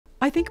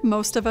I think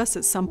most of us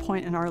at some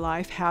point in our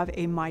life have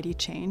a mighty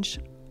change,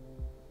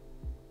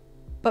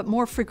 but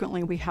more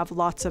frequently we have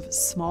lots of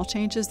small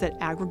changes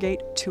that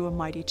aggregate to a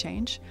mighty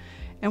change.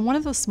 And one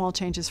of those small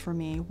changes for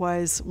me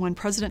was when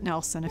President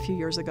Nelson a few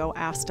years ago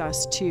asked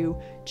us to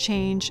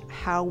change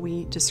how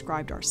we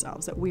described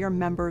ourselves, that we are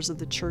members of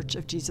the Church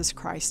of Jesus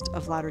Christ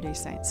of Latter-day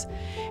Saints.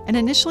 And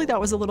initially that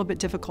was a little bit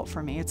difficult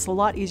for me. It's a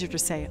lot easier to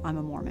say I'm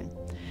a Mormon.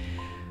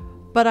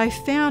 But I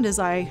found as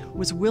I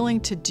was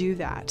willing to do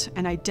that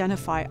and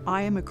identify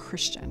I am a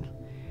Christian,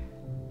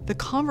 the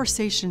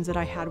conversations that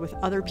I had with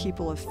other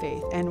people of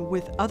faith and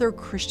with other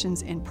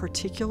Christians in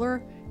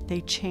particular,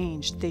 they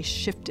changed, they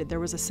shifted. There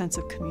was a sense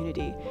of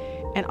community.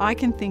 And I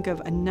can think of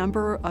a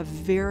number of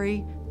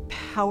very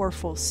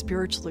powerful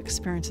spiritual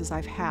experiences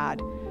I've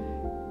had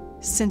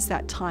since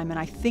that time. And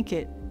I think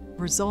it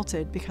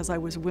resulted because I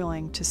was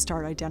willing to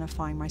start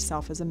identifying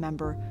myself as a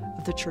member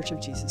of the Church of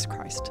Jesus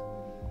Christ.